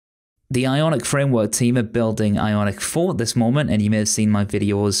The Ionic framework team are building Ionic 4 at this moment, and you may have seen my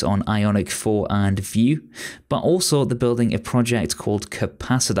videos on Ionic 4 and Vue, but also they're building a project called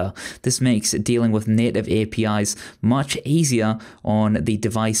Capacitor. This makes dealing with native APIs much easier on the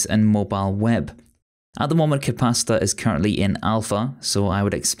device and mobile web. At the moment, Capacitor is currently in alpha, so I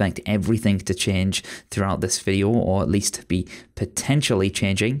would expect everything to change throughout this video, or at least be potentially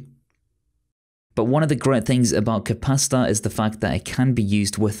changing. But one of the great things about Capacitor is the fact that it can be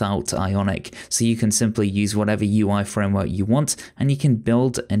used without Ionic, so you can simply use whatever UI framework you want, and you can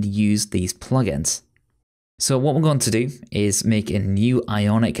build and use these plugins. So what we're going to do is make a new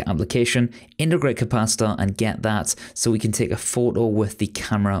Ionic application, integrate Capacitor, and get that so we can take a photo with the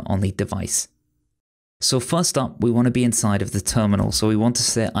camera on the device. So first up, we want to be inside of the terminal, so we want to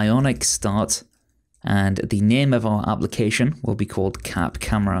say Ionic start, and the name of our application will be called Cap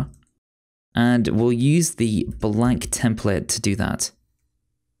Camera. And we'll use the blank template to do that.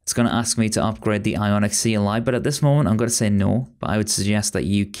 It's going to ask me to upgrade the Ionic CLI, but at this moment I'm going to say no, but I would suggest that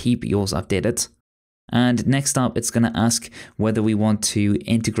you keep yours updated. And next up, it's going to ask whether we want to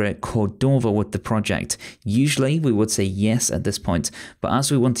integrate Cordova with the project. Usually we would say yes at this point, but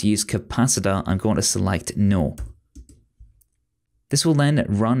as we want to use Capacitor, I'm going to select no. This will then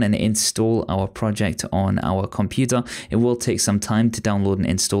run and install our project on our computer. It will take some time to download and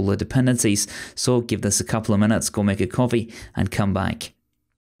install the dependencies, so give this a couple of minutes, go make a coffee, and come back.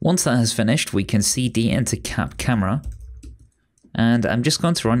 Once that has finished, we can cd into Cap Camera, and I'm just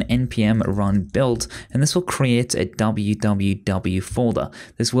going to run npm run build, and this will create a www folder.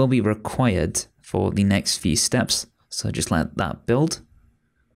 This will be required for the next few steps, so just let that build.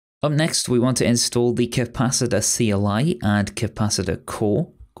 Up next, we want to install the Capacitor CLI and Capacitor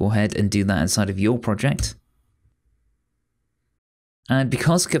Core. Go ahead and do that inside of your project. And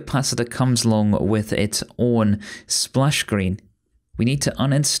because Capacitor comes along with its own splash screen, we need to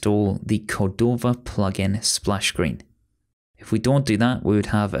uninstall the Cordova plugin splash screen. If we don't do that, we would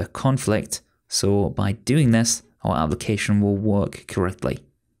have a conflict. So by doing this, our application will work correctly.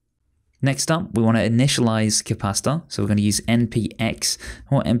 Next up, we want to initialize Capacitor, so we're going to use npx.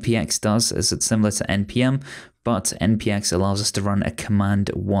 What npx does is it's similar to npm, but npx allows us to run a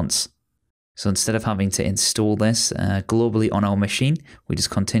command once. So instead of having to install this globally on our machine, we just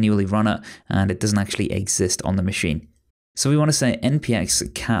continually run it, and it doesn't actually exist on the machine. So we want to say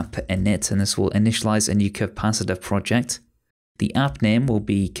npx cap init, and this will initialize a new Capacitor project. The app name will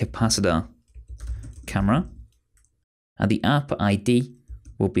be Capacitor Camera, and the app ID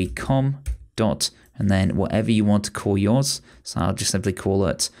will be com. And then whatever you want to call yours. So I'll just simply call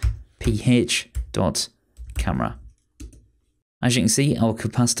it ph.camera. As you can see, our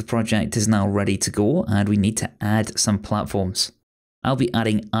Capacitor project is now ready to go, and we need to add some platforms. I'll be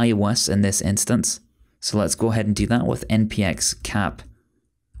adding iOS in this instance. So let's go ahead and do that with npx cap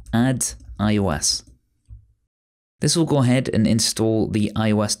add iOS. This will go ahead and install the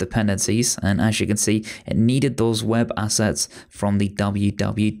iOS dependencies, and as you can see, it needed those web assets from the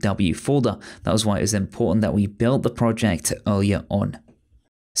www folder. That was why it was important that we built the project earlier on.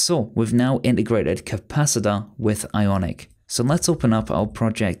 So we've now integrated Capacitor with Ionic. So let's open up our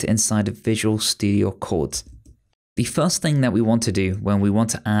project inside of Visual Studio Code. The first thing that we want to do when we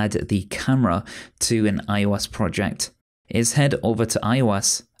want to add the camera to an iOS project is head over to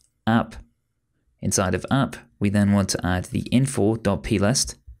iOS app. Inside of app, we then want to add the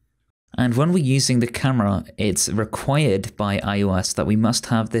info.plist. And when we're using the camera, it's required by iOS that we must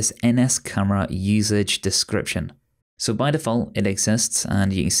have this NS camera usage description. So by default, it exists,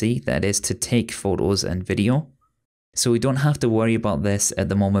 and you can see that it is to take photos and video. So we don't have to worry about this at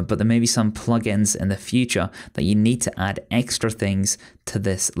the moment, but there may be some plugins in the future that you need to add extra things to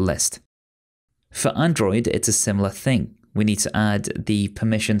this list. For Android, it's a similar thing. We need to add the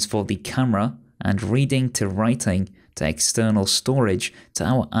permissions for the camera and reading to writing to external storage to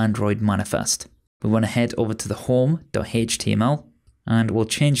our Android manifest. We want to head over to the home.html, and we'll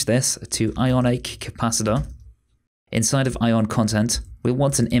change this to Ionic Capacitor. Inside of Ion content, we'll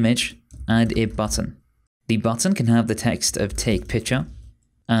want an image and a button. The button can have the text of take picture,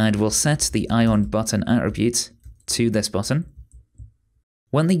 and we'll set the Ion button attribute to this button.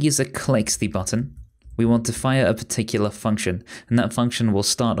 When the user clicks the button, we want to fire a particular function, and that function will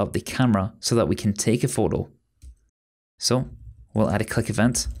start up the camera so that we can take a photo. So we'll add a click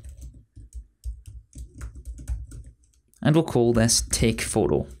event, and we'll call this take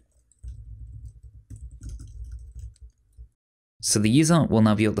photo. So the user will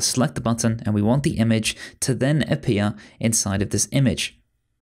now be able to select the button, and we want the image to then appear inside of this image.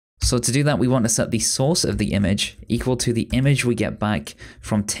 So to do that, we want to set the source of the image equal to the image we get back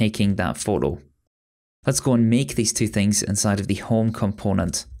from taking that photo. Let's go and make these two things inside of the home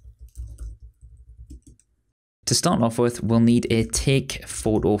component. To start off with, we'll need a take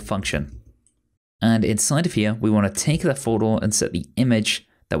photo function. And inside of here, we want to take that photo and set the image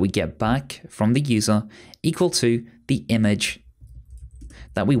that we get back from the user equal to the image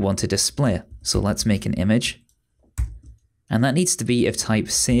that we want to display. So let's make an image. And that needs to be of type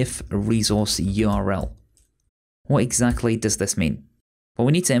safe resource URL. What exactly does this mean? Well,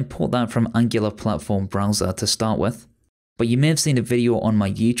 we need to import that from Angular Platform Browser to start with. But you may have seen a video on my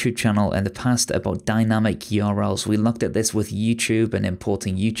YouTube channel in the past about dynamic URLs. We looked at this with YouTube and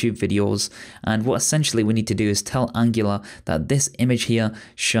importing YouTube videos. And what essentially we need to do is tell Angular that this image here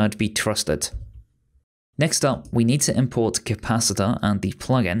should be trusted. Next up, we need to import Capacitor and the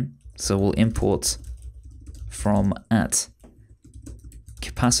plugin. So we'll import from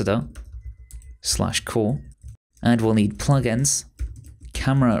 @capacitor/core. And we'll need plugins,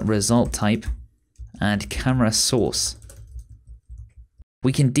 camera result type, and camera source.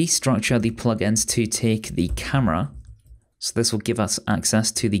 We can destructure the plugins to take the camera, so this will give us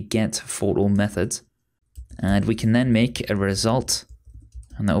access to the getPhoto method, and we can then make a result,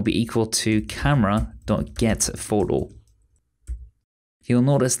 and that will be equal to camera.getPhoto. You'll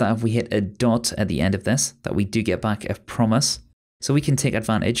notice that if we hit a dot at the end of this, that we do get back a promise, so we can take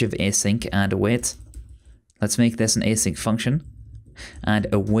advantage of async and await. Let's make this an async function, and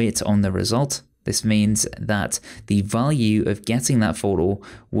await on the result. This means that the value of getting that photo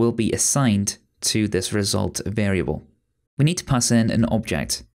will be assigned to this result variable. We need to pass in an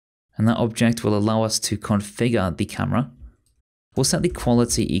object, and that object will allow us to configure the camera. We'll set the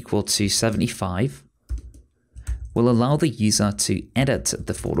quality equal to 75. We'll allow the user to edit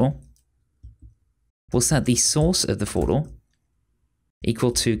the photo. We'll set the source of the photo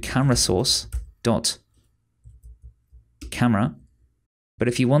equal to camera source dot camera. But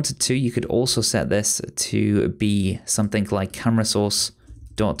if you wanted to, you could also set this to be something like camera source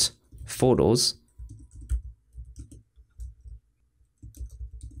dot photos.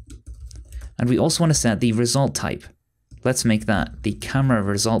 And we also want to set the result type. Let's make that the camera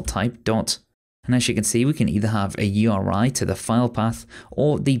result type dot. And as you can see, we can either have a URI to the file path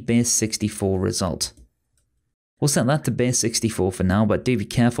or the base64 result. We'll set that to base64 for now, but do be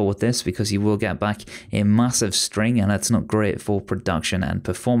careful with this because you will get back a massive string and it's not great for production and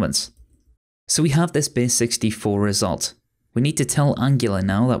performance. So we have this base64 result. We need to tell Angular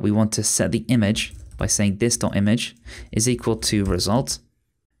now that we want to set the image by saying this.image is equal to result.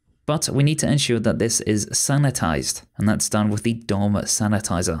 But we need to ensure that this is sanitized, and that's done with the DOM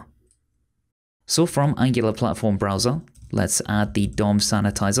sanitizer. So from Angular Platform Browser, let's add the DOM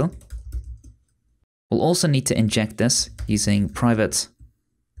sanitizer. We'll also need to inject this using private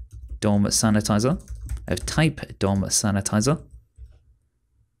DOM sanitizer of type DOM sanitizer.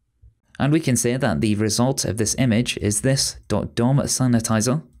 And we can say that the result of this image is this.DOM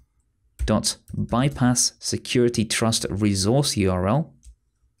sanitizer.bypass security trust resource URL.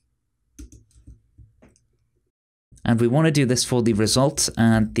 And we want to do this for the result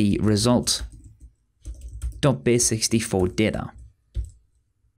and the result.base64 data.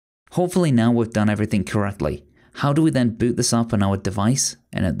 Hopefully now we've done everything correctly. How do we then boot this up on our device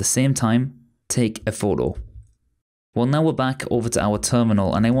and at the same time take a photo? Well, now we're back over to our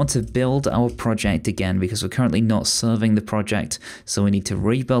terminal and I want to build our project again because we're currently not serving the project, so we need to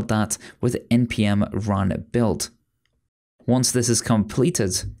rebuild that with npm run build. Once this is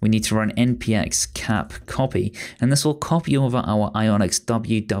completed, we need to run npx cap copy, and this will copy over our Ionic's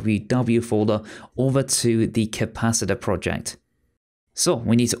www folder over to the Capacitor project. So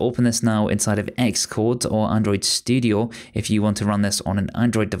we need to open this now inside of Xcode or Android Studio if you want to run this on an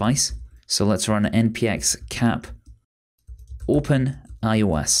Android device. So let's run npx cap open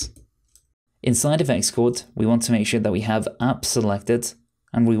iOS. Inside of Xcode, we want to make sure that we have app selected,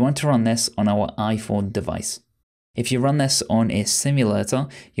 and we want to run this on our iPhone device. If you run this on a simulator,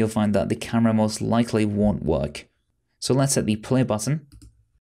 you'll find that the camera most likely won't work. So let's hit the play button.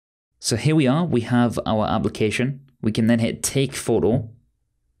 So here we are, we have our application. We can then hit take photo,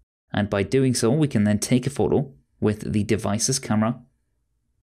 and by doing so, we can then take a photo with the device's camera.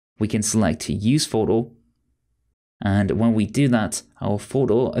 We can select use photo, and when we do that, our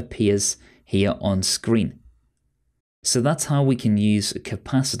photo appears here on screen. So that's how we can use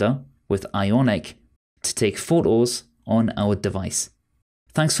Capacitor with Ionic to take photos on our device.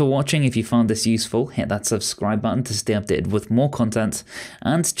 Thanks for watching. If you found this useful, hit that subscribe button to stay updated with more content,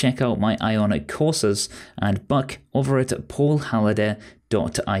 and check out my Ionic courses and book over at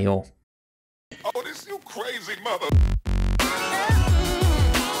paulhalliday.io. Oh, this you crazy mother...